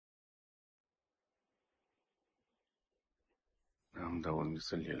حمدا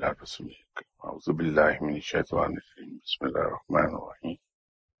ونصلي على رسولك اعوذ باللہ من الشیطان الرجیم بسم اللہ الرحمن الرحیم۔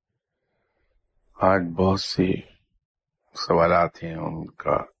 آج بہت سے سوالات ہیں، ان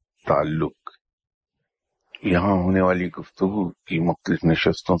کا تعلق یہاں ہونے والی گفتگو کی مختلف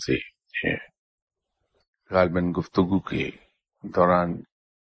نشستوں سے ہے۔ غالباً گفتگو کے دوران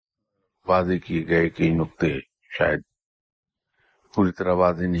واضح کیے گئے کئی نقطے شاید پوری طرح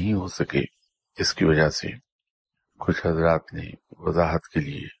واضح نہیں ہو سکے، جس کی وجہ سے کچھ حضرات نے وضاحت کے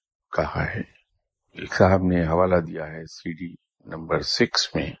لیے کہا ہے۔ ایک صاحب نے حوالہ دیا ہے سی ڈی نمبر 6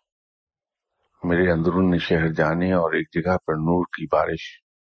 میں میرے اندرون شہر جانے اور ایک جگہ پر نور کی بارش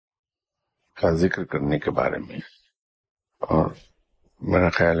کا ذکر کرنے کے بارے میں، اور میرا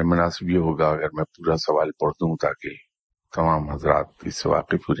خیال ہے مناسب یہ ہوگا اگر میں پورا سوال پڑھ دوں تاکہ تمام حضرات اس سے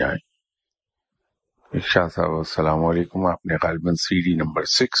واقف ہو جائیں۔ شاہ صاحب السلام علیکم، آپ نے غالباً سی ڈی نمبر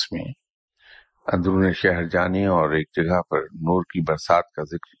 6 میں اندرون شہر جانے اور ایک جگہ پر نور کی برسات کا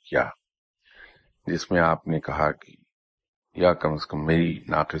ذکر کیا، جس میں آپ نے کہا کہ یا کم از کم میری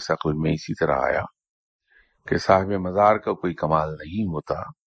ناقص عقل میں اسی طرح آیا کہ صاحب مزار کا کوئی کمال نہیں ہوتا،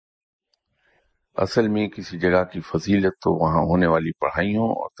 اصل میں کسی جگہ کی فضیلت تو وہاں ہونے والی پڑھائیوں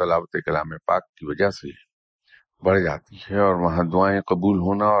اور تلاوت کلام پاک کی وجہ سے بڑھ جاتی ہے، اور وہاں دعائیں قبول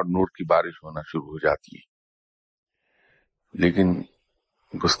ہونا اور نور کی بارش ہونا شروع ہو جاتی ہے۔ لیکن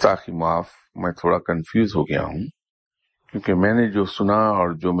گستاخی معاف، میں تھوڑا کنفیوز ہو گیا ہوں، کیونکہ میں نے جو سنا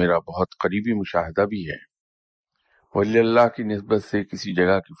اور جو میرا بہت قریبی مشاہدہ بھی ہے، ولی اللہ کی نسبت سے کسی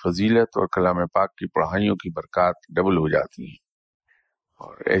جگہ کی فضیلت اور کلام پاک کی پڑھائیوں کی برکات ڈبل ہو جاتی ہیں،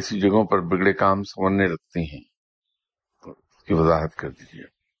 اور ایسی جگہوں پر بگڑے کام سنورنے لگتے ہیں۔ تو اس کی وضاحت کر دیجیے،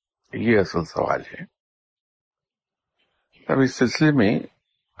 یہ اصل سوال ہے۔ اب اس سلسلے میں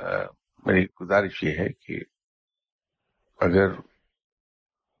میری گزارش یہ ہے کہ اگر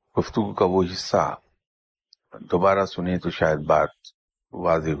گفتگو کا وہ حصہ دوبارہ سنیں تو شاید بات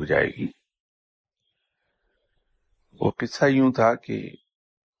واضح ہو جائے گی۔ وہ قصہ یوں تھا کہ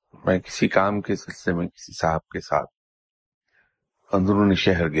میں کسی کام کے سلسلے میں کسی صاحب کے ساتھ اندرون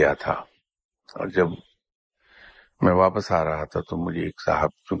شہر گیا تھا، اور جب میں واپس آ رہا تھا تو مجھے ایک صاحب،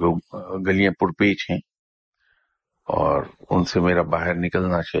 چونکہ گلیاں پرپیچ ہیں اور ان سے میرا باہر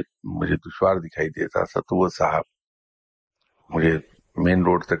نکلنا شاید مجھے دشوار دکھائی دیتا تھا، تو وہ صاحب مجھے مین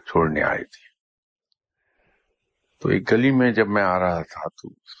روڈ تک چھوڑنے آئے تھے۔ تو ایک گلی میں جب میں آ رہا تھا تو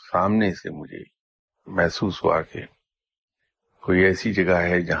سامنے سے مجھے محسوس ہوا کہ کوئی ایسی جگہ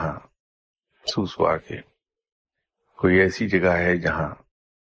ہے جہاں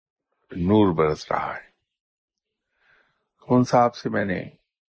نور برس رہا ہے۔ ان صاحب سے میں نے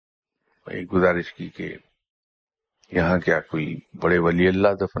ایک گزارش کی کہ یہاں کیا کوئی بڑے ولی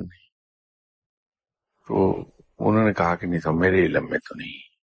اللہ دفن ہے؟ تو انہوں نے کہا کہ نہیں صاحب، میرے علم میں تو نہیں۔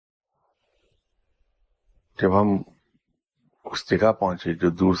 جب ہم اس جگہ پہنچے جو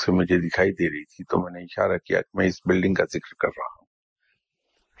دور سے مجھے دکھائی دے رہی تھی، تو میں نے اشارہ کیا کہ میں اس بلڈنگ کا ذکر کر رہا ہوں،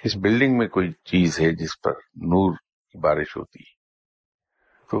 اس بلڈنگ میں کوئی چیز ہے جس پر نور کی بارش ہوتی ہے۔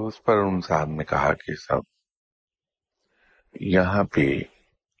 تو اس پر ان صاحب نے کہا کہ صاحب یہاں پہ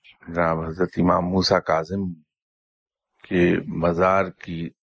جناب حضرت امام موسیٰ کاظم کے مزار کی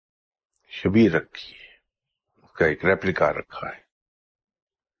شبیہ رکھی ہے، اس کا ایک ریپلیکا رکھا ہے۔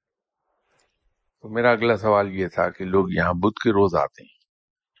 تو میرا اگلا سوال یہ تھا کہ لوگ یہاں بدھ کے روز آتے ہیں؟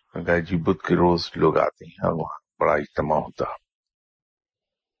 میں کہا جی بدھ کے روز لوگ آتے ہیں اور وہاں بڑا اجتماع ہوتا۔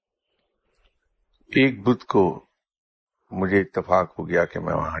 ایک بدھ کو مجھے اتفاق ہو گیا کہ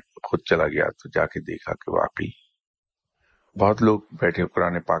میں وہاں خود چلا گیا، تو جا کے دیکھا کہ واقعی بہت لوگ بیٹھے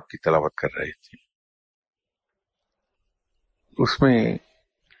قرآن پاک کی تلاوت کر رہے تھے۔ اس میں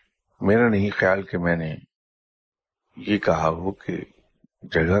میرا نہیں خیال کہ میں نے یہ کہا ہو کہ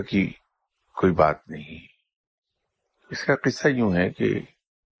جگہ کی کوئی بات نہیں۔ اس کا قصہ یوں ہے کہ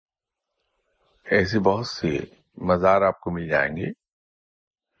ایسے بہت سے مزار آپ کو مل جائیں گے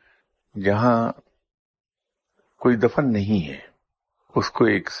جہاں کوئی دفن نہیں ہے، اس کو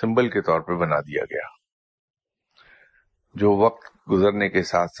ایک سمبل کے طور پہ بنا دیا گیا، جو وقت گزرنے کے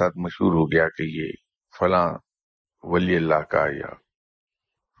ساتھ ساتھ مشہور ہو گیا کہ یہ فلاں ولی اللہ کا یا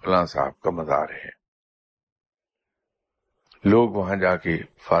فلاں صاحب کا مزار ہے۔ لوگ وہاں جا کے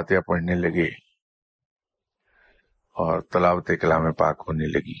فاتحہ پڑھنے لگے اور تلاوت کلام پاک ہونے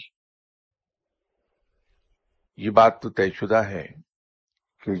لگی۔ یہ بات تو طے شدہ ہے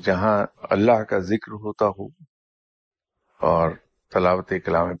کہ جہاں اللہ کا ذکر ہوتا ہو اور تلاوت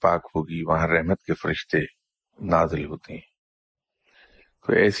کلام پاک ہوگی، وہاں رحمت کے فرشتے نازل ہوتے ہیں۔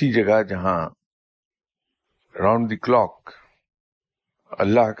 تو ایسی جگہ جہاں راؤنڈ دی کلاک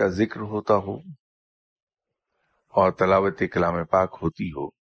اللہ کا ذکر ہوتا ہو اور تلاوت کلام پاک ہوتی ہو،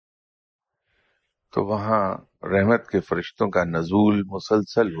 تو وہاں رحمت کے فرشتوں کا نزول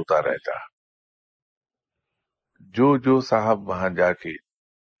مسلسل ہوتا رہتا. جو صاحب وہاں جا کے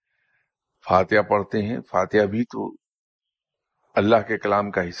فاتحہ پڑھتے ہیں، فاتحہ بھی تو اللہ کے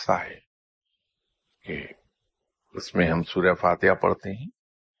کلام کا حصہ ہے کہ اس میں ہم سورہ فاتحہ پڑھتے ہیں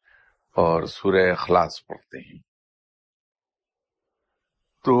اور سورہ اخلاص پڑھتے ہیں.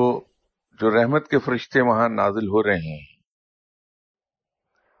 تو جو رحمت کے فرشتے وہاں نازل ہو رہے ہیں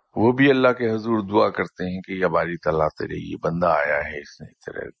وہ بھی اللہ کے حضور دعا کرتے ہیں کہ یا باری تعالیٰ تیرے یہ بندہ آیا ہے، اس نے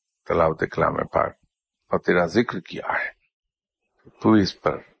تیرے تلاوت کلام پاک اور تیرا ذکر کیا ہے، تو اس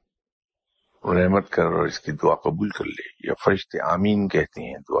پر رحمت کر اور اس کی دعا قبول کر لے. یا فرشتے آمین کہتے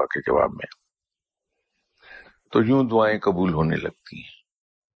ہیں دعا کے جواب میں، تو یوں دعائیں قبول ہونے لگتی ہیں.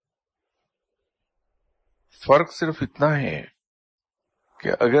 فرق صرف اتنا ہے کہ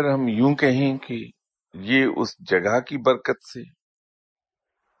اگر ہم یوں کہیں کہ یہ اس جگہ کی برکت سے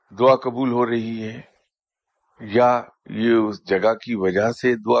دعا قبول ہو رہی ہے یا یہ اس جگہ کی وجہ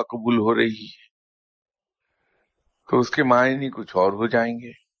سے دعا قبول ہو رہی ہے، تو اس کے معنی کچھ اور ہو جائیں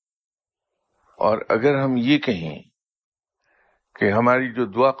گے. اور اگر ہم یہ کہیں کہ ہماری جو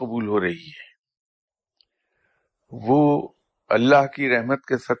دعا قبول ہو رہی ہے وہ اللہ کی رحمت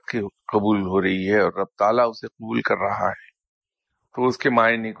کے صدقے قبول ہو رہی ہے اور رب تعالیٰ اسے قبول کر رہا ہے، تو اس کے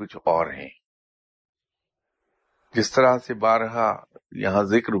معنی کچھ اور ہیں. جس طرح سے بارہا یہاں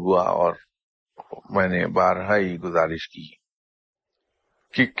ذکر ہوا اور میں نے بارہا ہی گزارش کی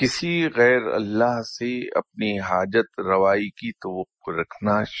کہ کسی غیر اللہ سے اپنی حاجت روائی کی توقع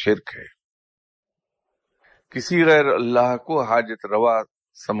رکھنا شرک ہے. کسی غیر اللہ کو حاجت روا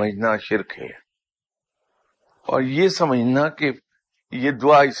سمجھنا شرک ہے. اور یہ سمجھنا کہ یہ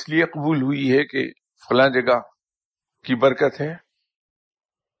دعا اس لیے قبول ہوئی ہے کہ فلاں جگہ کی برکت ہے،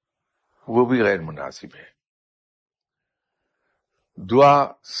 وہ بھی غیر مناسب ہے. دعا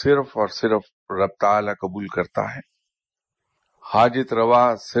صرف اور صرف رب تعالی قبول کرتا ہے. حاجت روا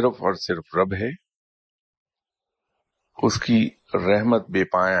صرف اور صرف رب ہے. اس کی رحمت بے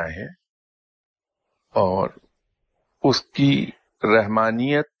پایہ ہے اور اس کی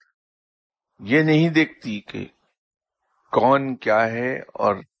رحمانیت یہ نہیں دیکھتی کہ کون کیا ہے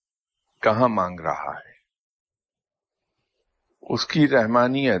اور کہاں مانگ رہا ہے. اس کی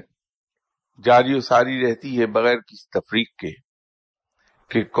رحمانیت جاری و ساری رہتی ہے بغیر کسی تفریق کے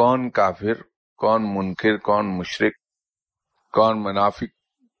کہ کون کافر، کون منکر، کون مشرک، کون منافق،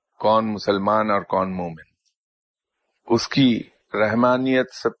 کون مسلمان اور کون مومن. اس کی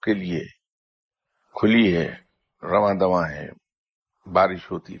رحمانیت سب کے لیے کھلی ہے، رواں دواں ہے، بارش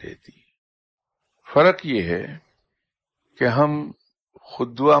ہوتی رہتی ہے. فرق یہ ہے کہ ہم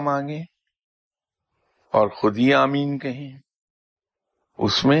خود دعا مانگیں اور خود ہی آمین کہیں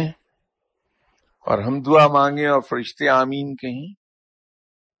اس میں، اور ہم دعا مانگیں اور فرشتے آمین کہیں،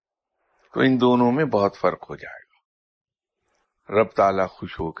 تو ان دونوں میں بہت فرق ہو جائے گا. رب تعالیٰ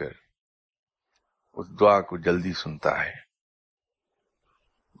خوش ہو کر اس دعا کو جلدی سنتا ہے.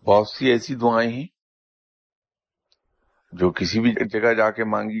 بہت سی ایسی دعائیں ہیں جو کسی بھی جگہ جا کے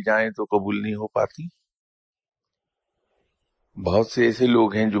مانگی جائیں تو قبول نہیں ہو پاتی. بہت سے ایسے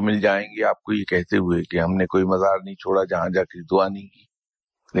لوگ ہیں جو مل جائیں گے آپ کو یہ کہتے ہوئے کہ ہم نے کوئی مزار نہیں چھوڑا جہاں جا کے دعا نہیں کی،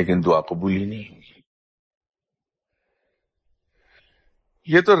 لیکن دعا قبول ہی نہیں ہوگی.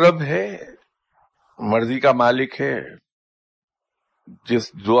 یہ تو رب ہے، مرضی کا مالک ہے.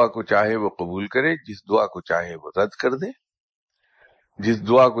 جس دعا کو چاہے وہ قبول کرے، جس دعا کو چاہے وہ رد کر دے، جس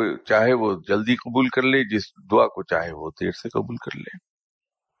دعا کو چاہے وہ جلدی قبول کر لے، جس دعا کو چاہے وہ دیر سے قبول کر لے.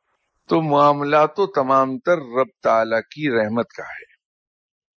 تو معاملہ تو تمام تر رب تعالی کی رحمت کا ہے.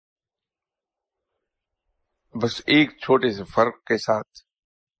 بس ایک چھوٹے سے فرق کے ساتھ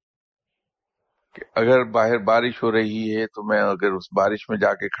کہ اگر باہر بارش ہو رہی ہے تو میں اگر اس بارش میں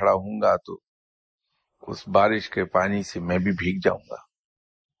جا کے کھڑا ہوں گا تو اس بارش کے پانی سے میں بھی بھیگ جاؤں گا،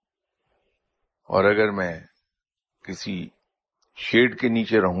 اور اگر میں کسی شیڈ کے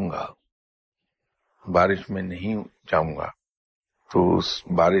نیچے رہوں گا، بارش میں نہیں جاؤں گا، تو اس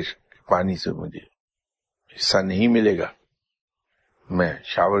بارش کے پانی سے مجھے حصہ نہیں ملے گا، میں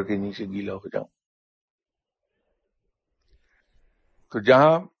شاور کے نیچے گیلا ہو جاؤں. تو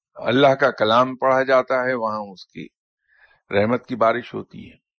جہاں اللہ کا کلام پڑھا جاتا ہے وہاں اس کی رحمت کی بارش ہوتی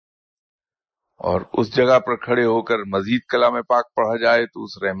ہے، اور اس جگہ پر کھڑے ہو کر مزید کلام پاک پڑھا جائے تو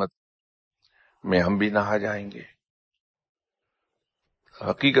اس رحمت میں ہم بھی نہا جائیں گے.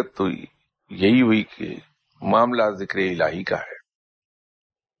 حقیقت تو یہی ہوئی کہ معاملہ ذکر الہی کا ہے.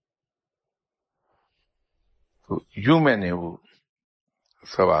 تو یوں میں نے وہ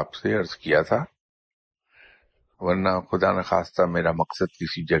سب آپ سے عرض کیا تھا، ورنہ خدا نخواستہ میرا مقصد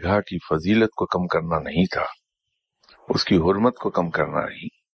کسی جگہ کی فضیلت کو کم کرنا نہیں تھا، اس کی حرمت کو کم کرنا نہیں،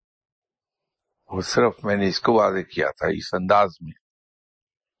 وہ صرف میں نے اس کو واضح کیا تھا اس انداز میں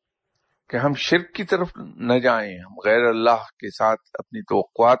کہ ہم شرک کی طرف نہ جائیں، ہم غیر اللہ کے ساتھ اپنی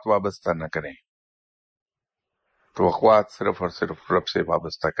توقعات وابستہ نہ کریں. توقعات صرف اور صرف رب سے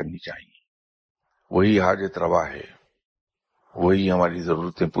وابستہ کرنی چاہیے. وہی حاجت روا ہے، وہی ہماری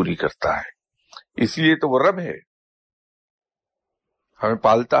ضرورتیں پوری کرتا ہے. اس لیے تو وہ رب ہے، ہمیں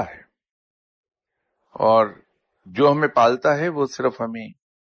پالتا ہے، اور جو ہمیں پالتا ہے وہ صرف ہمیں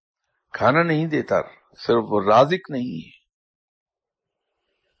کھانا نہیں دیتا، صرف وہ رازق نہیں ہے،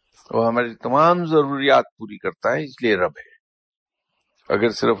 وہ ہماری تمام ضروریات پوری کرتا ہے، اس لیے رب ہے.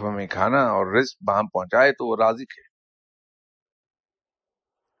 اگر صرف ہمیں کھانا اور رزق وہاں پہنچائے تو وہ رازق ہے.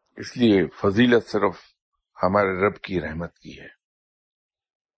 اس لیے فضیلت صرف ہمارے رب کی رحمت کی ہے.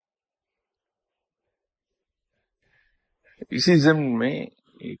 اسی ضمن میں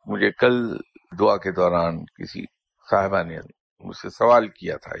مجھے کل دعا کے دوران کسی صاحبہ نے مجھ سے سوال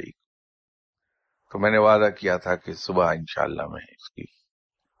کیا تھا تو میں نے وعدہ کیا تھا کہ صبح انشاءاللہ میں اس کی،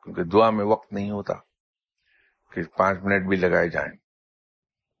 کیونکہ دعا میں وقت نہیں ہوتا کہ 5 منٹ بھی لگائے جائیں،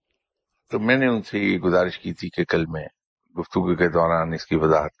 تو میں نے ان سے یہ گزارش کی تھی کہ کل میں گفتگو کے دوران اس کی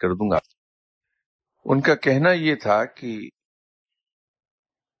وضاحت کر دوں گا. ان کا کہنا یہ تھا کہ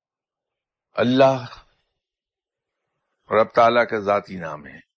اللہ رب تعالیٰ کا ذاتی نام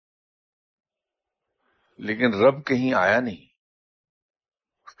ہے، لیکن رب کہیں آیا نہیں.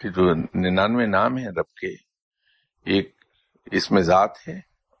 اس کے جو 99 نام ہیں رب کے، ایک اس میں ذات ہے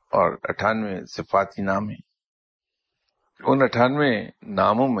اور 98 صفاتی نام ہیں. ان 98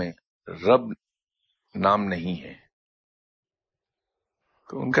 ناموں میں رب نام نہیں ہے.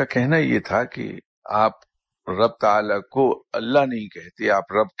 تو ان کا کہنا یہ تھا کہ آپ رب تعالیٰ کو اللہ نہیں کہتے،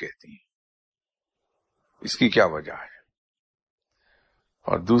 آپ رب کہتے ہیں، اس کی کیا وجہ ہے؟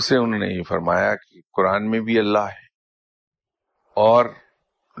 اور دوسرے انہوں نے یہ فرمایا کہ قرآن میں بھی اللہ ہے اور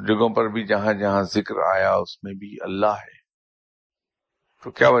جگہوں پر بھی جہاں جہاں ذکر آیا اس میں بھی اللہ ہے،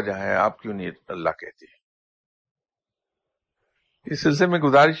 تو کیا وجہ ہے آپ کیوں نہیں اللہ کہتے؟ اس سلسلے میں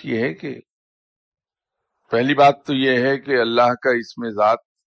گزارش یہ ہے کہ پہلی بات تو یہ ہے کہ اللہ کا اسم ذات،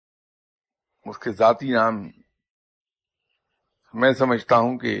 اس کے ذاتی نام، میں سمجھتا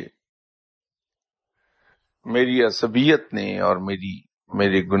ہوں کہ میری عصبیت نے اور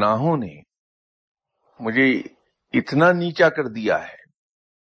میرے گناہوں نے مجھے اتنا نیچا کر دیا ہے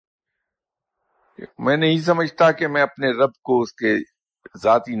کہ میں نہیں سمجھتا کہ میں اپنے رب کو اس کے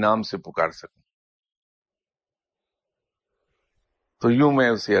ذاتی نام سے پکار سکوں. تو یوں میں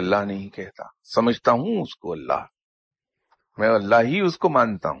اسے اللہ نہیں کہتا، سمجھتا ہوں اس کو اللہ، میں اللہ ہی اس کو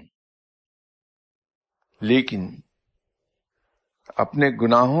مانتا ہوں، لیکن اپنے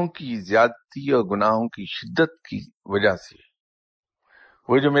گناہوں کی زیادتی اور گناہوں کی شدت کی وجہ سے،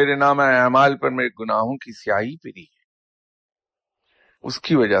 وہ جو میرے نام اعمال پر میرے گناہوں کی سیاہی پڑی ہے، اس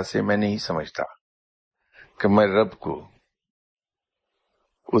کی وجہ سے میں نہیں سمجھتا کہ میں رب کو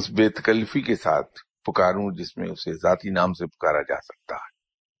اس بے تکلفی کے ساتھ پکاروں جس میں اسے ذاتی نام سے پکارا جا سکتا ہے.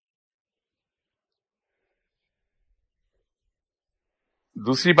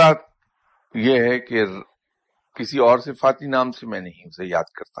 دوسری بات یہ ہے کہ کسی اور صفاتی نام سے میں نہیں اسے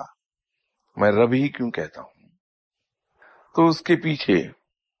یاد کرتا، میں رب ہی کیوں کہتا ہوں؟ تو اس کے پیچھے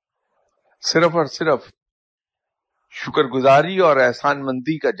صرف اور صرف شکر گزاری اور احسان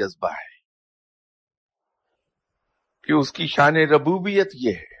مندی کا جذبہ ہے کہ اس کی شان ربوبیت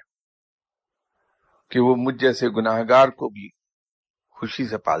یہ ہے کہ وہ مجھ جیسے گناہگار کو بھی خوشی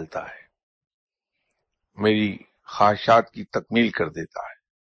سے پالتا ہے، میری خواہشات کی تکمیل کر دیتا ہے،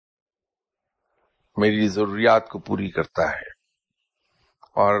 میری ضروریات کو پوری کرتا ہے،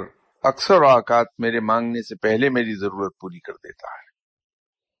 اور اکثر اوقات میرے مانگنے سے پہلے میری ضرورت پوری کر دیتا ہے.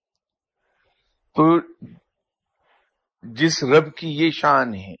 تو جس رب کی یہ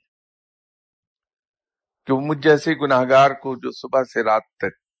شان ہے کہ وہ مجھ جیسے گناہگار کو جو صبح سے رات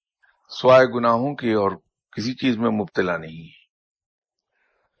تک سوائے گناہوں کے اور کسی چیز میں مبتلا نہیں ہے،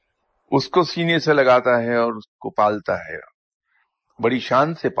 اس کو سینے سے لگاتا ہے اور اس کو پالتا ہے، بڑی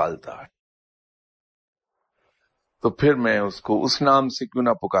شان سے پالتا ہے، تو پھر میں اس کو اس نام سے کیوں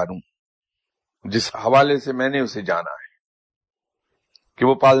نہ پکاروں جس حوالے سے میں نے اسے جانا ہے کہ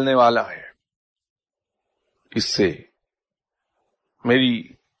وہ پالنے والا ہے. اس سے میری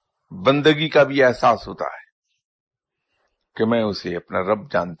بندگی کا بھی احساس ہوتا ہے کہ میں اسے اپنا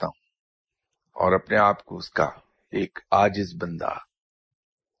رب جانتا ہوں اور اپنے آپ کو اس کا ایک عاجز بندہ.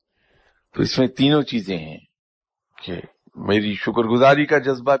 تو اس میں تینوں چیزیں ہیں کہ میری شکر گزاری کا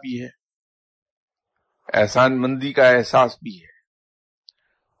جذبہ بھی ہے، احسان مندی کا احساس بھی ہے،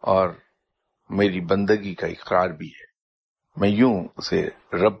 اور میری بندگی کا اقرار بھی ہے. میں یوں اسے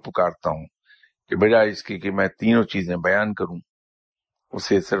رب پکارتا ہوں کہ بجائے اس کی کہ میں تینوں چیزیں بیان کروں،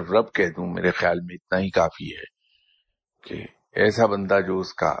 اسے صرف رب کہہ دوں، میرے خیال میں اتنا ہی کافی ہے کہ ایسا بندہ جو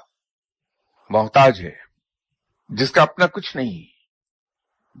اس کا محتاج ہے، جس کا اپنا کچھ نہیں،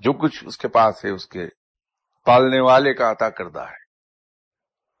 جو کچھ اس کے پاس ہے اس کے پالنے والے کا عطا کردہ ہے،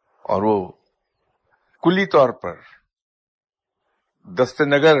 اور وہ کلی طور پر دست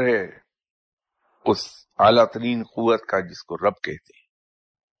نگر ہے اس اعلیٰ ترین قوت کا جس کو رب کہتے ہیں۔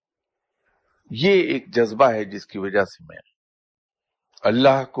 یہ ایک جذبہ ہے جس کی وجہ سے میں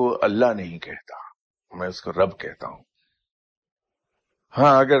اللہ کو اللہ نہیں کہتا، میں اس کو رب کہتا ہوں۔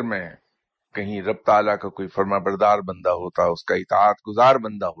 ہاں، اگر میں کہیں رب تعالیٰ کا کوئی فرما بردار بندہ ہوتا، اس کا اطاعت گزار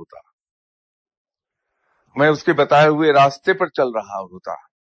بندہ ہوتا، میں اس کے بتائے ہوئے راستے پر چل رہا ہوتا،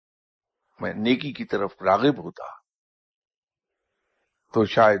 میں نیکی کی طرف راغب ہوتا، تو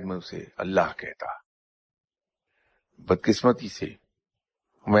شاید میں اسے اللہ کہتا۔ بدقسمتی سے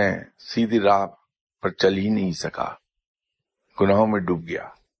میں سیدھی راہ پر چل ہی نہیں سکا، گناہوں میں ڈوب گیا۔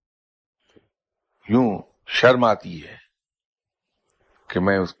 یوں شرم آتی ہے کہ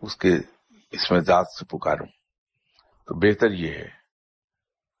میں اس کے اس میں ذات سے پکاروں، تو بہتر یہ ہے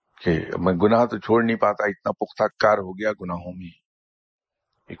کہ میں گناہ تو چھوڑ نہیں پاتا، اتنا پختہ کار ہو گیا گناہوں میں،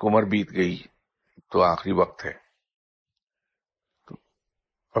 ایک عمر بیت گئی، تو آخری وقت ہے، تو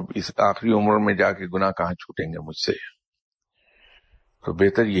اب اس آخری عمر میں جا کے گناہ کہاں چھوٹیں گے مجھ سے؟ تو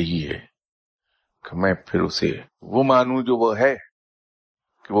بہتر یہی ہے کہ میں پھر اسے وہ مانوں جو وہ ہے،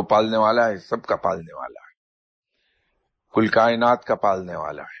 کہ وہ پالنے والا ہے، سب کا پالنے والا ہے، کل کائنات کا پالنے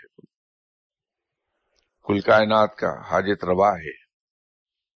والا ہے، کل کائنات کا حاجت روا ہے۔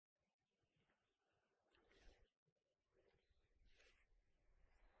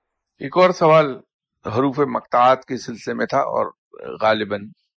 ایک اور سوال حروف مقطعات کے سلسلے میں تھا، اور غالباً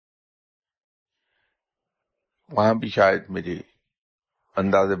وہاں بھی شاید میرے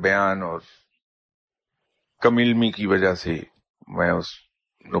انداز بیان اور کم علمی کی وجہ سے میں اس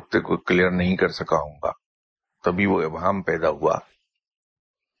نقطے کو کلیئر نہیں کر سکا ہوں گا، تبھی وہ ابہام پیدا ہوا۔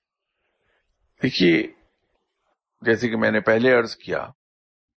 دیکھیے، جیسے کہ میں نے پہلے عرض کیا،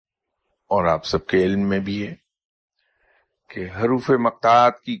 اور آپ سب کے علم میں بھی ہے، کہ حروف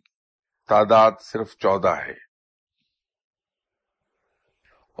مقطعات کی تعداد صرف 14 ہے،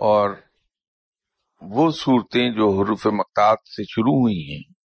 اور وہ صورتیں جو حروف مقطعات سے شروع ہوئی ہیں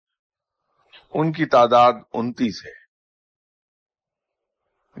ان کی تعداد 29 ہے۔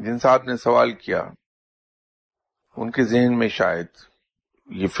 جن صاحب نے سوال کیا ان کے ذہن میں شاید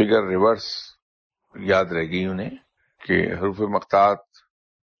یہ فگر ریورس یاد رہ گئی انہیں، کہ حروف مقطعات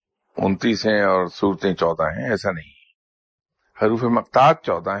 29 ہیں اور صورتیں 14 ہیں۔ ایسا نہیں ہے، حروف مقطعات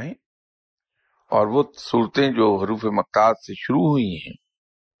 14 ہیں، اور وہ صورتیں جو حروف مقطعات سے شروع ہوئی ہیں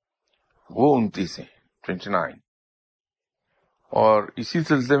وہ 29 ہیں، 29۔ اور اسی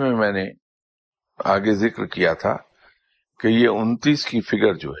سلسلے میں میں نے آگے ذکر کیا تھا کہ یہ 29 کی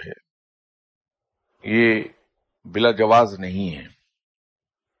فگر جو ہے یہ بلا جواز نہیں ہے،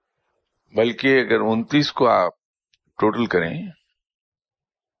 بلکہ اگر 29 کو آپ ٹوٹل کریں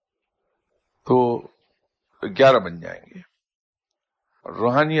تو 11 بن جائیں گے۔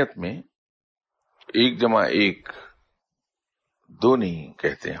 روحانیت میں 1 جمع 1 2 نہیں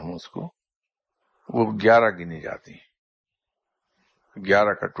کہتے ہم اس کو، وہ 11 گنے جاتے ہیں۔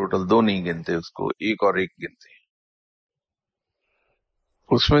 11 کا ٹوٹل 2 نہیں گنتے، اس کو 1 اور 1 گنتے ہیں۔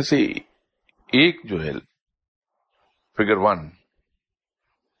 اس میں سے ایک جو ہے فگر 1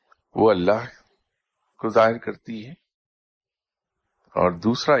 وہ اللہ کو ظاہر کرتی ہے، اور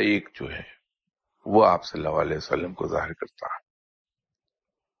دوسرا ایک جو ہے وہ آپ صلی اللہ علیہ وسلم کو ظاہر کرتا ہے۔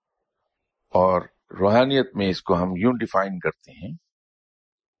 اور روحانیت میں اس کو ہم یوں ڈیفائن کرتے ہیں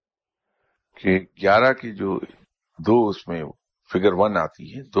کہ 11 کی جو 2 اس میں فگر 1 آتی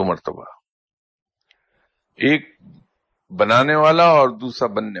ہے 2 مرتبہ، ایک بنانے والا اور دوسرا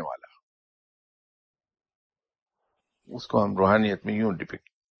بننے والا، اس کو ہم روحانیت میں یوں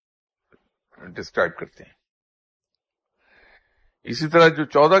ڈسکرائب کرتے ہیں۔ اسی طرح جو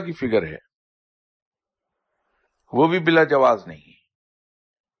 14 کی فگر ہے وہ بھی بلا جواز نہیں ہے۔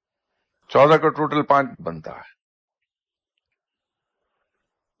 14 کا ٹوٹل 5 بنتا ہے۔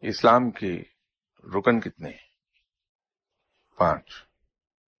 اسلام کے رکن کتنے ہیں؟ 5۔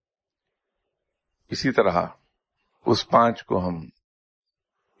 اسی طرح اس 5 کو ہم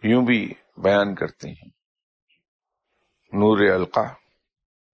یوں بھی بیان کرتے ہیں: نور القا،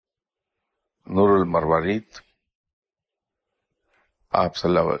 نور المروارید، آپ صلی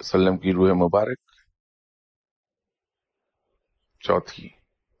اللہ علیہ وسلم کی روح مبارک، چوتھی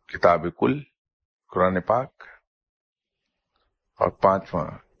کتاب کل قرآن پاک، اور 5واں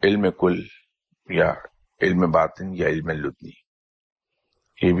علم کل یا علم باطن یا علم لدنی۔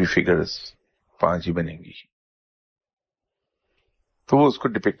 یہ بھی فگرز 5 ہی بنیں گی۔ تو وہ اس کو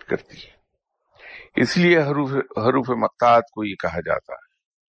ڈپکٹ کرتی ہے. اس لیے حروف مقطعات کو یہ کہا جاتا ہے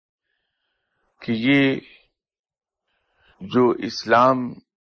کہ یہ جو اسلام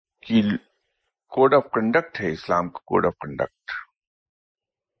کی کوڈ آف کنڈکٹ ہے، اسلام کا کوڈ آف کنڈکٹ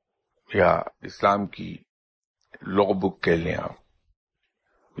یا اسلام کی لا بک کہہ لیں آپ،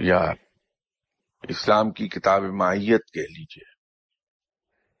 یا اسلام کی کتاب ماہیت کہہ لیجئے،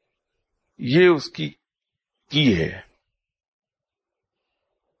 یہ اس کی ہے.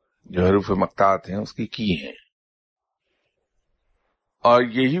 جو حروف مقطعات ہیں اس کی ہیں، اور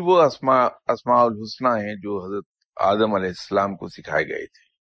یہی وہ اسماء الحسنہ ہیں جو حضرت آدم علیہ السلام کو سکھائے گئے تھے،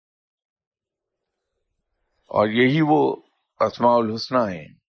 اور یہی وہ اسماء الحسنہ ہیں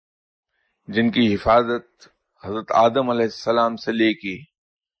جن کی حفاظت حضرت آدم علیہ السلام سے لے کے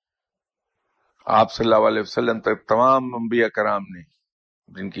آپ صلی اللہ علیہ وسلم تک تمام انبیاء کرام نے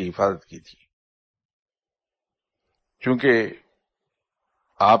جن کی حفاظت کی تھی. چونکہ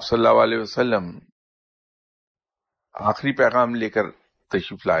آپ صلی اللہ علیہ وسلم آخری پیغام لے کر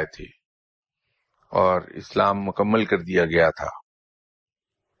تشریف لائے تھے اور اسلام مکمل کر دیا گیا تھا،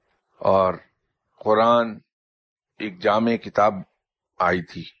 اور قرآن ایک جامع کتاب آئی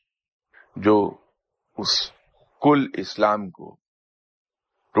تھی جو اس کل اسلام کو،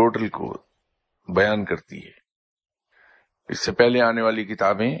 ٹوٹل کو بیان کرتی ہے. اس سے پہلے آنے والی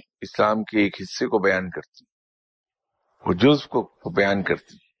کتابیں اسلام کے ایک حصے کو بیان کرتی، وہ جزء کو بیان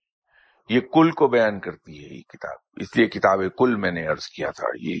کرتی، یہ کل کو بیان کرتی ہے یہ کتاب. اس لیے کتاب کل میں نے عرض کیا تھا،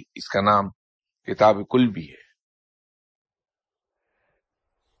 یہ اس کا نام کتاب کل بھی ہے.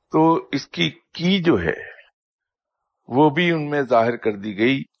 تو اس کی جو ہے وہ بھی ان میں ظاہر کر دی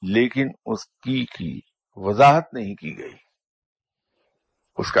گئی، لیکن اس کی وضاحت نہیں کی گئی.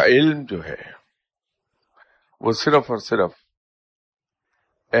 اس کا علم جو ہے وہ صرف اور صرف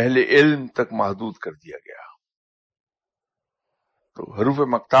اہل علم تک محدود کر دیا گیا. تو حروف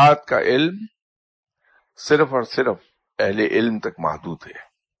مقطعات کا علم صرف اور صرف اہل علم تک محدود ہے،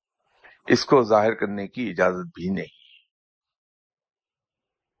 اس کو ظاہر کرنے کی اجازت بھی نہیں.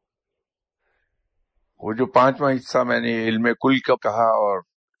 وہ جو 5واں حصہ میں نے علم کل کا کہا اور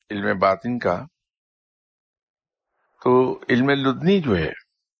علم باطن کا، تو علم لدنی جو ہے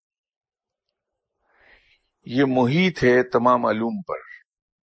یہ محیط ہے تمام علوم پر،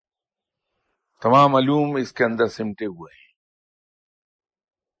 تمام علوم اس کے اندر سمٹے ہوئے ہیں،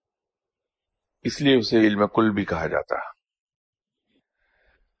 اس لیے اسے علم کل بھی کہا جاتا ہے.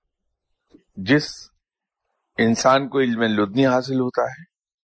 جس انسان کو علم لدنی حاصل ہوتا ہے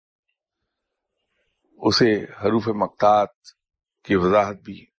اسے حروف مقطعات کی وضاحت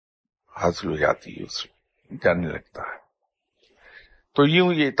بھی حاصل ہو جاتی ہے، اسے جاننے لگتا ہے. تو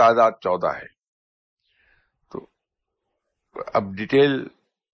یوں یہ تعداد 14 ہے. تو اب ڈیٹیل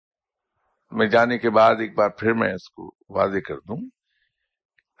میں جانے کے بعد ایک بار پھر میں اس کو واضح کر دوں.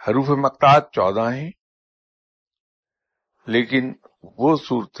 حروف مقطعات 14 ہیں، لیکن وہ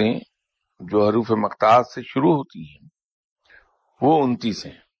صورتیں جو حروف مقطعات سے شروع ہوتی ہیں وہ 29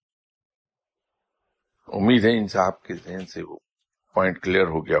 ہیں. امید ہے ان صاحب کے ذہن سے وہ پوائنٹ کلیئر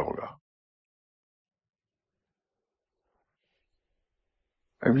ہو گیا ہوگا.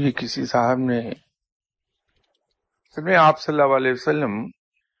 ابھی کسی صاحب نے آپ صلی اللہ علیہ وسلم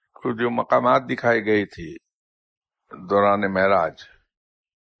کو جو مقامات دکھائے گئے تھے دوران معراج،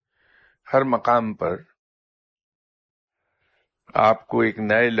 ہر مقام پر آپ کو ایک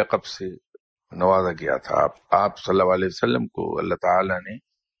نئے لقب سے نوازا گیا تھا. آپ صلی اللہ علیہ وسلم کو اللہ تعالی نے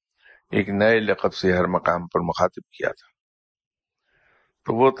ایک نئے لقب سے ہر مقام پر مخاطب کیا تھا.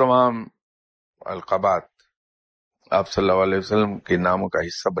 تو وہ تمام القابات آپ صلی اللہ علیہ وسلم کے ناموں کا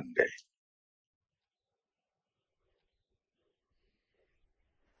حصہ بن گئے.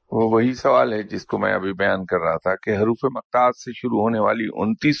 وہ وہی سوال ہے جس کو میں ابھی بیان کر رہا تھا کہ حروف مقطعات سے شروع ہونے والی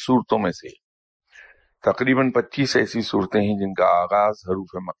 29 صورتوں میں سے تقریباً 25 ایسی صورتیں ہیں جن کا آغاز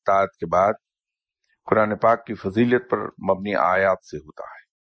حروف مقطعات کے بعد قرآن پاک کی فضیلت پر مبنی آیات سے ہوتا ہے.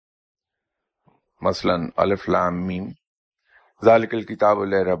 مثلا الف لام میم ذالک الکتاب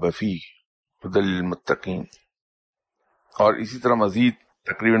لا ریب فیہ ھدی للمتقین، اور اسی طرح مزید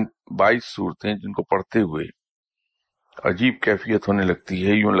تقریباً 22 صورتیں جن کو پڑھتے ہوئے عجیب کیفیت ہونے لگتی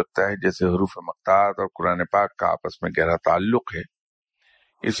ہے، یوں لگتا ہے جیسے حروف مقطعات اور قرآن پاک کا آپس میں گہرا تعلق ہے.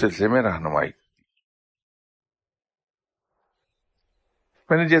 اس سلسلے میں رہنمائی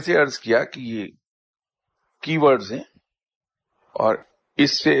میں نے جیسے عرض کیا کہ یہ کی ورڈز ہیں اور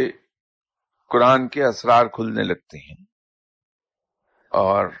اس سے قرآن کے اسرار کھلنے لگتے ہیں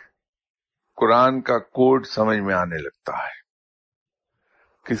اور قرآن کا کوڈ سمجھ میں آنے لگتا ہے.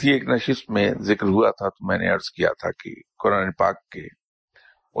 کسی ایک نشست میں ذکر ہوا تھا تو میں نے عرض کیا تھا کہ قرآن پاک کے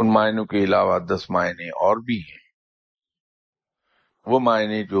ان معنوں کے علاوہ 10 معنی اور بھی ہیں. وہ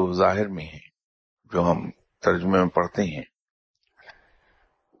معنی جو ظاہر میں ہیں، جو ہم ترجمے میں پڑھتے ہیں،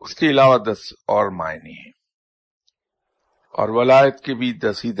 اس کے علاوہ 10 اور معنی ہیں، اور ولایت کے بھی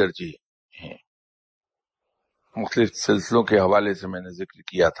 10 ہی درجے ہیں۔ مختلف سلسلوں کے حوالے سے میں نے ذکر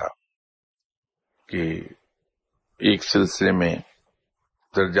کیا تھا کہ ایک سلسلے میں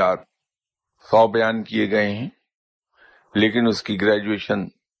درجات 100 بیان کیے گئے ہیں، لیکن اس کی گریجویشن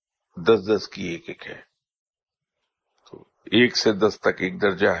 10 کی ایک ایک ہے۔ تو 1 سے 10 تک ایک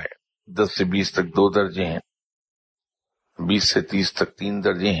درجہ ہے، 10 سے 20 تک 2 درجے ہیں، 20 سے 30 تک 3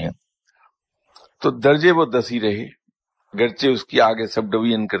 درجے ہیں۔ تو درجے وہ 10 ہی رہے، گرچہ اس کی آگے سب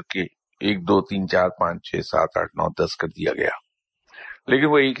ڈویژن کر کے 1 2 3 4 5 6 7 8 9 10 کر دیا گیا، لیکن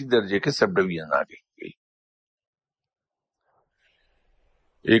وہ ایک ہی درجے کے سب ڈویژن آگے گئی۔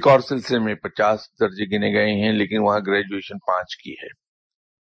 ایک اور سلسلے میں 50 درجے گنے گئے ہیں، لیکن وہاں گریجویشن 5 کی ہے۔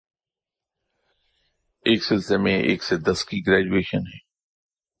 ایک سلسلے میں 1 سے 10 کی گریجویشن ہے۔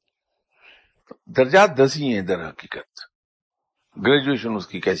 درجات 10 ہی ہیں در حقیقت، گریجویشن اس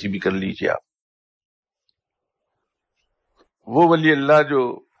کی کیسی بھی کر لیجیے آپ۔ وہ ولی اللہ جو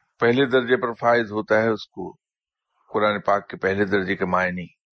پہلے درجے پر فائز ہوتا ہے، اس کو قرآن پاک کے پہلے درجے کے معنی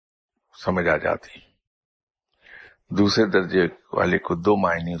سمجھ آ جاتے ہیں، دوسرے درجے والے کو 2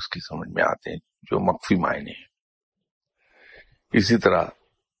 معنی اس کی سمجھ میں آتے ہیں جو مخفی معنی ہیں۔ اسی طرح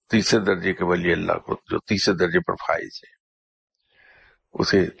تیسرے درجے کے ولی اللہ کو جو تیسرے درجے پر فائز ہے،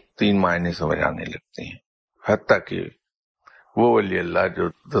 اسے 3 معنی سمجھ آنے لگتے ہیں، حتیٰ کہ وہ ولی اللہ جو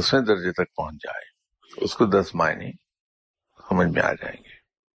 10ویں درجے تک پہنچ جائے اس کو 10 معنی سمجھ میں آ جائیں گے۔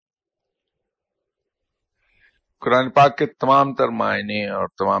 قرآن پاک کے تمام تر معنی اور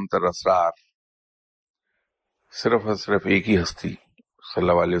تمام تر اسرار صرف اور صرف ایک ہی ہستی صلی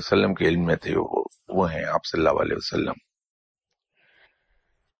اللہ علیہ وسلم کے علم میں تھے، وہ ہیں آپ صلی اللہ علیہ وسلم۔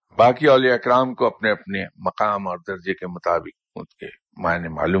 باقی اولیاء اکرام کو اپنے اپنے مقام اور درجے کے مطابق ان کے معنی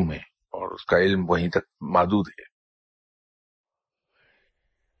معلوم ہے اور اس کا علم وہیں تک محدود ہے۔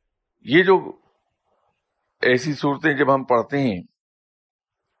 یہ جو ایسی صورتیں جب ہم پڑھتے ہیں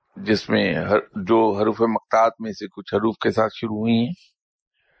جس میں جو حروف مقطعات میں سے کچھ حروف کے ساتھ شروع ہوئی ہیں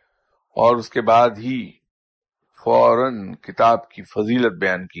اور اس کے بعد ہی فوراً کتاب کی فضیلت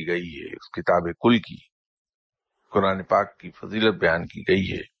بیان کی گئی ہے، اس کتاب کل کی، قرآن پاک کی فضیلت بیان کی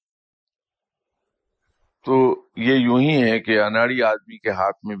گئی ہے، تو یہ یوں ہی ہے کہ اناڑی آدمی کے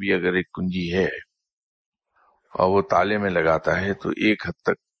ہاتھ میں بھی اگر ایک کنجی ہے اور وہ تالے میں لگاتا ہے تو ایک حد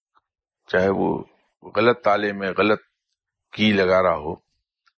تک چاہے وہ غلط تالے میں غلط کی لگا رہا ہو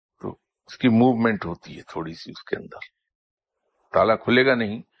تو اس کی موومنٹ ہوتی ہے تھوڑی سی اس کے اندر، تالا کھلے گا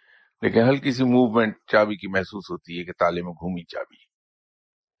نہیں لیکن ہلکی سی موومنٹ چابی کی محسوس ہوتی ہے کہ تالے میں گھومی چابی۔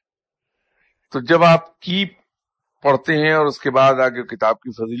 تو جب آپ کی پڑھتے ہیں اور اس کے بعد آگے کتاب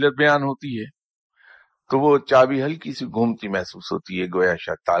کی فضیلت بیان ہوتی ہے تو وہ چابی ہلکی سی گھومتی محسوس ہوتی ہے، گویا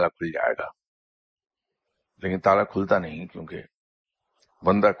شاید تالا کھل جائے گا، لیکن تالا کھلتا نہیں کیونکہ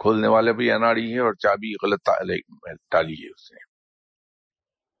بندہ کھولنے والا بھی اناڑی ہے اور چابی غلط تالے میں ڈالی ہے اس نے،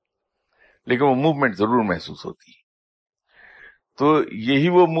 لیکن وہ موومنٹ ضرور محسوس ہوتی ہے۔ تو یہی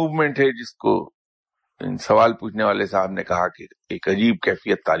وہ موومنٹ ہے جس کو سوال پوچھنے والے صاحب نے کہا کہ ایک عجیب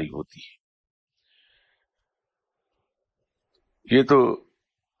کیفیت طاری ہوتی ہے۔ یہ تو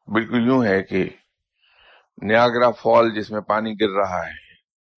بالکل یوں ہے کہ نیاگرا فال جس میں پانی گر رہا ہے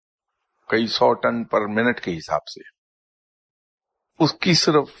کئی 100 ٹن پر منٹ کے حساب سے، اس کی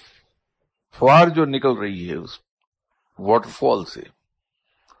صرف فوار جو نکل رہی ہے اس واٹر فال سے،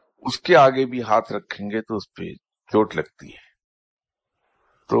 اس کے آگے بھی ہاتھ رکھیں گے تو اس پہ چوٹ لگتی ہے۔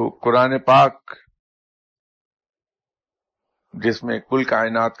 تو قرآن پاک جس میں کل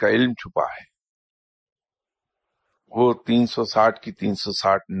کائنات کا علم چھپا ہے، وہ 360 کی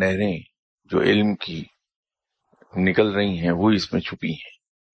 360 نہریں جو علم کی نکل رہی ہیں وہ اس میں چھپی ہیں۔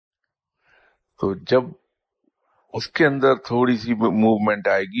 تو جب اس کے اندر تھوڑی سی موومنٹ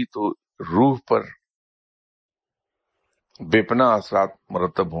آئے گی تو روح پر بے پناہ اثرات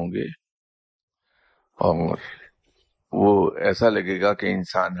مرتب ہوں گے اور وہ ایسا لگے گا کہ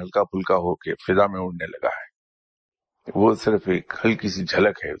انسان ہلکا پھلکا ہو کے فضا میں اڑنے لگا ہے۔ وہ صرف ایک ہلکی سی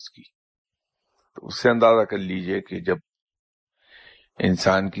جھلک ہے اس کی، تو اس سے اندازہ کر لیجئے کہ جب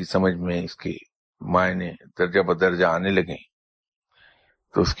انسان کی سمجھ میں اس کے معنی درجہ بدرجہ آنے لگیں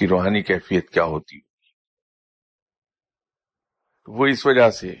تو اس کی روحانی کیفیت کیا ہوتی ہے۔ وہ اس وجہ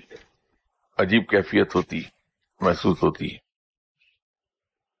سے عجیب کیفیت ہوتی محسوس ہوتی ہے۔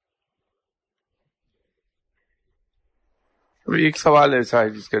 ایک سوال ایسا ہے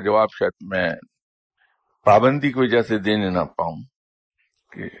جس کا جواب شاید میں پابندی کی وجہ سے دینے نہ پاؤں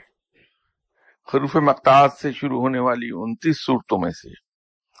کہ حروف مقطعات سے شروع ہونے والی 29 صورتوں میں سے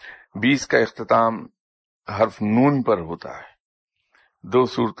 20 کا اختتام حرف نون پر ہوتا ہے، دو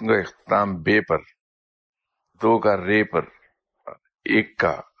صورتوں کا اختتام بے پر، دو کا رے پر، ایک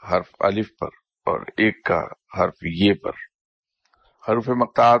کا حرف الف پر اور ایک کا حرف یہ پر۔ حروف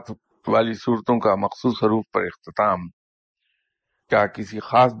مقطعات والی صورتوں کا مخصوص حروف پر اختتام کیا کسی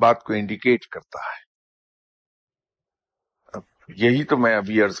خاص بات کو انڈیکیٹ کرتا ہے؟ اب یہی تو میں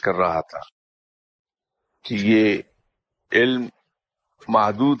ابھی عرض کر رہا تھا کہ یہ علم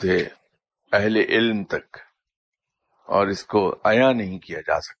محدود ہے اہل علم تک، اور اس کو عیاں نہیں کیا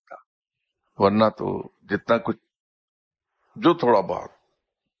جا سکتا، ورنہ تو جتنا کچھ جو تھوڑا بہت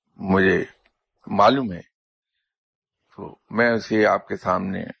مجھے معلوم ہے تو میں اسے آپ کے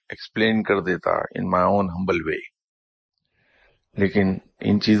سامنے ایکسپلین کر دیتا ان مائی اون ہمبل وے، لیکن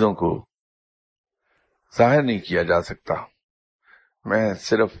ان چیزوں کو ظاہر نہیں کیا جا سکتا۔ میں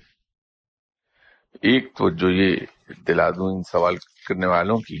صرف ایک تو جو یہ دلا دوں ان سوال کرنے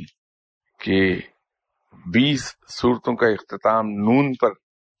والوں کی کہ 20 صورتوں کا اختتام نون پر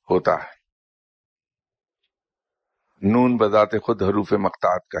ہوتا ہے۔ نون بذات خود حروف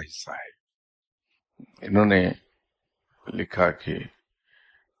مقطعات کا حصہ ہے۔ انہوں نے لکھا کہ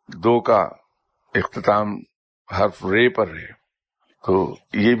دو کا اختتام حرف رے پر ہے تو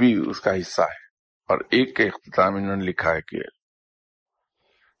یہ بھی اس کا حصہ ہے، اور ایک کا اختتام انہوں نے لکھا ہے کہ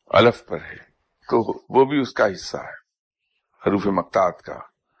الف پر ہے تو وہ بھی اس کا حصہ ہے حروف مقطعات کا،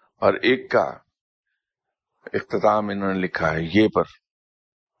 اور ایک کا اختتام انہوں نے لکھا ہے یہ پر،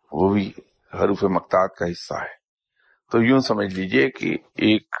 وہ بھی حروف مقطعات کا حصہ ہے۔ تو یوں سمجھ لیجئے کہ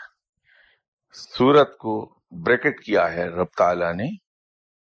ایک سورت کو بریکٹ کیا ہے رب تعالیٰ نے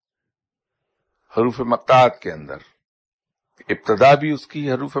حروف مقطعات کے اندر، ابتدا بھی اس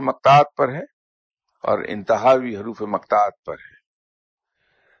کی حروف مقطعات پر ہے اور انتہا بھی حروف مقطعات پر ہے،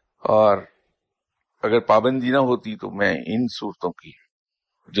 اور اگر پابندی نہ ہوتی تو میں ان صورتوں کی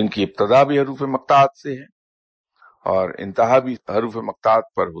جن کی ابتدا بھی حروف مقطعات سے ہے اور انتہا بھی حروف مقطعات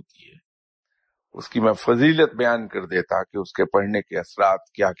پر ہوتی ہے اس کی میں فضیلت بیان کر دیتا کہ اس کے پڑھنے کے اثرات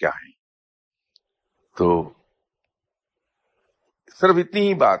کیا کیا ہیں۔ تو صرف اتنی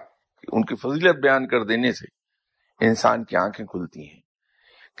ہی بات کہ ان کی فضیلت بیان کر دینے سے انسان کی آنکھیں کھلتی ہیں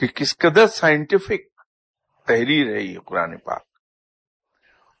کہ کس قدر سائنٹیفک تحریر ہے یہ قرآن پاک،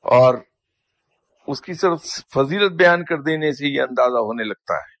 اور اس کی صرف فضیلت بیان کر دینے سے یہ اندازہ ہونے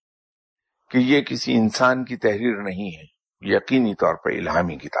لگتا ہے کہ یہ کسی انسان کی تحریر نہیں ہے، یقینی طور پر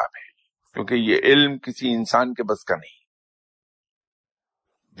الہامی کتاب ہے، کیونکہ یہ علم کسی انسان کے بس کا نہیں،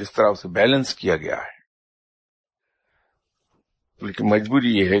 جس طرح اسے بیلنس کیا گیا ہے، لیکن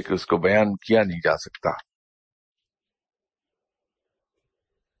مجبوری یہ ہے کہ اس کو بیان کیا نہیں جا سکتا۔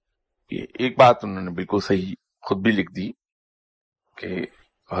 ایک بات انہوں نے بالکل صحیح خود بھی لکھ دی کہ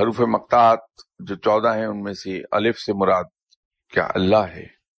حروف مقطعات جو 14 ہیں ان میں سے الف سے مراد کیا اللہ ہے،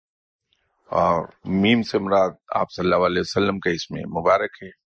 اور میم سے مراد آپ صلی اللہ علیہ وسلم کا اسم مبارک ہے،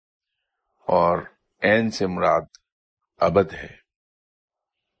 اور عین سے مراد ابد ہے۔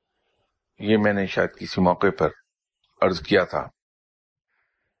 یہ میں نے شاید کسی موقع پر عرض کیا تھا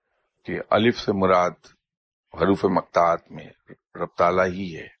کہ الف سے مراد حروف مقطعات میں رب تعالیٰ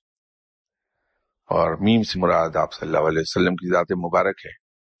ہی ہے، اور میم سے مراد آپ صلی اللہ علیہ وسلم کی ذات مبارک ہے،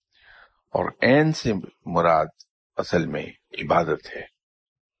 اور عین سے مراد اصل میں عبادت ہے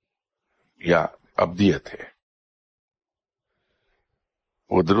یا ابدیت ہے۔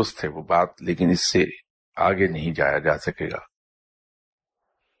 وہ درست ہے وہ بات، لیکن اس سے آگے نہیں جایا جا سکے گا۔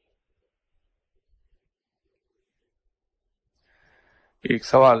 ایک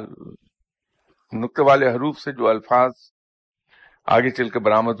سوال، نقطے والے حروف سے جو الفاظ آگے چل کے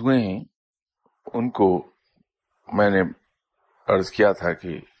برآمد ہوئے ہیں ان کو میں نے عرض کیا تھا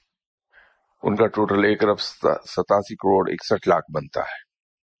کہ ان کا ٹوٹل 1,87,61,61,00,000 بنتا ہے۔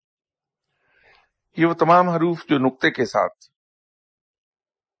 یہ وہ تمام حروف جو نقطے کے ساتھ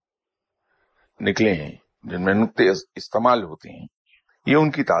نکلے ہیں، جن میں نقطے استعمال ہوتے ہیں، یہ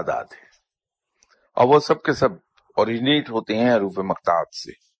ان کی تعداد ہے، اور وہ سب کے سب اوریجنیٹ ہوتے ہیں حروف مقطعات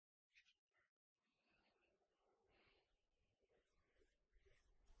سے۔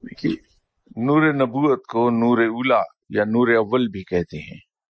 دیکھیے، نور نبوت کو نور اولا یا نور اول بھی کہتے ہیں،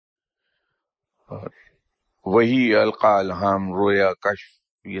 اور وہی القا، الہام، رویا، کشف،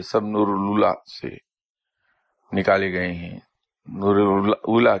 یہ سب نور الاولا سے نکالے گئے ہیں۔ نور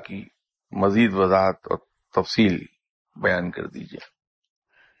اولا کی مزید وضاحت اور تفصیل بیان کر دیجیے۔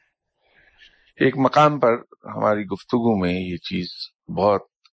 ایک مقام پر ہماری گفتگو میں یہ چیز بہت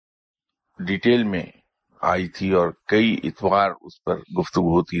ڈیٹیل میں آئی تھی اور کئی اتوار اس پر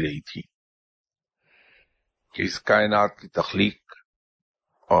گفتگو ہوتی رہی تھی کہ اس کائنات کی تخلیق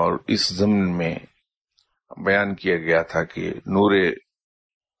اور اس ضمن میں بیان کیا گیا تھا کہ نور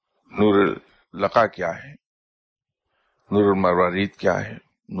لقا کیا ہے، نور المروارید کیا ہے،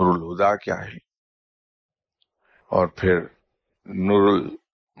 نور الہدا کیا ہے، اور پھر نور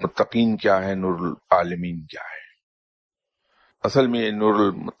المتقین کیا ہے، نور العالمین کیا ہے۔ اصل میں نور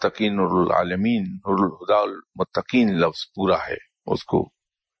المتقین، نور العالمین، نور الہدا المتقین لفظ پورا ہے، اس کو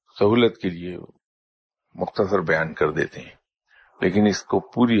سہولت کے لیے مختصر بیان کر دیتے ہیں، لیکن اس کو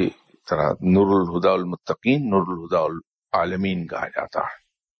پوری طرح نور الہدا المتقین، نور الہدا العالمین کہا جاتا ہے۔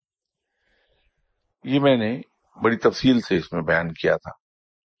 یہ میں نے بڑی تفصیل سے اس میں بیان کیا تھا،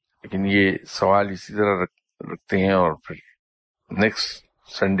 لیکن یہ سوال اسی طرح رکھتے ہیں اور پھر نیکسٹ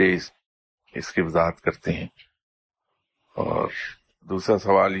سنڈے اس کی وضاحت کرتے ہیں۔ اور دوسرا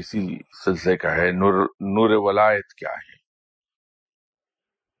سوال اسی سلسلے کا ہے، نور ولایت کیا ہے؟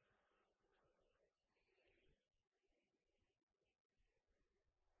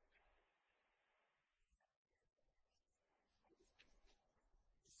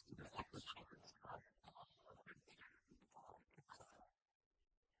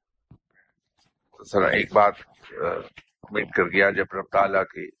 سر ایک بات کمنٹ کر گیا جب رب تعالیٰ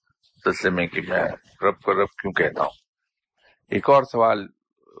کے سلسلے میں کہ میں رب کو رب کیوں کہتا ہوں، ایک اور سوال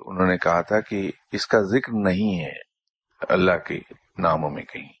انہوں نے کہا تھا کہ اس کا ذکر نہیں ہے اللہ کے ناموں میں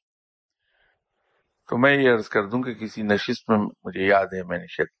کہیں، تو میں یہ عرض کر دوں کہ کسی نشست میں مجھے یاد ہے میں نے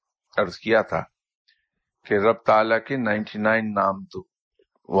شاید عرض کیا تھا کہ رب تعالیٰ کے 99 نام تو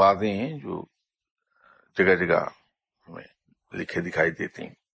واضح ہیں جو جگہ جگہ ہمیں لکھے دکھائی دیتے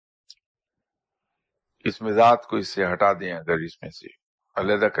ہیں، اس میں ذات کو اس سے ہٹا دیں، اگر اس میں سے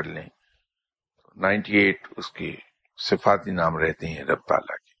علیحدہ کر لیں، 98 اس کے صفاتی نام رہتے ہیں رب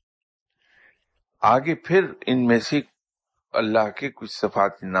تعالیٰ کے۔ آگے پھر ان میں سے اللہ کے کچھ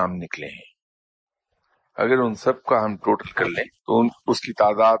صفاتی نام نکلے ہیں، اگر ان سب کا ہم ٹوٹل کر لیں تو اس کی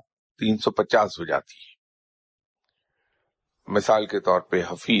تعداد 350 ہو جاتی ہے۔ مثال کے طور پہ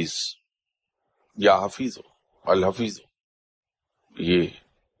حفیظ یا حفیظ ہو، الحفیظ ہو، یہ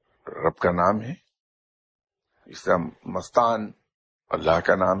رب کا نام ہے۔ اس طرح مستان اللہ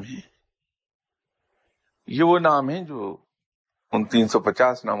کا نام ہے۔ یہ وہ نام ہیں جو ان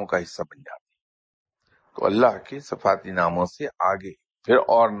 350 ناموں کا حصہ بن جاتے ہیں۔ تو اللہ کے صفاتی ناموں سے آگے پھر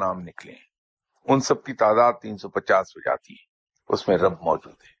اور نام نکلے ہیں، ان سب کی تعداد 350 ہو جاتی ہے، اس میں رب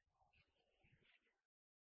موجود ہے۔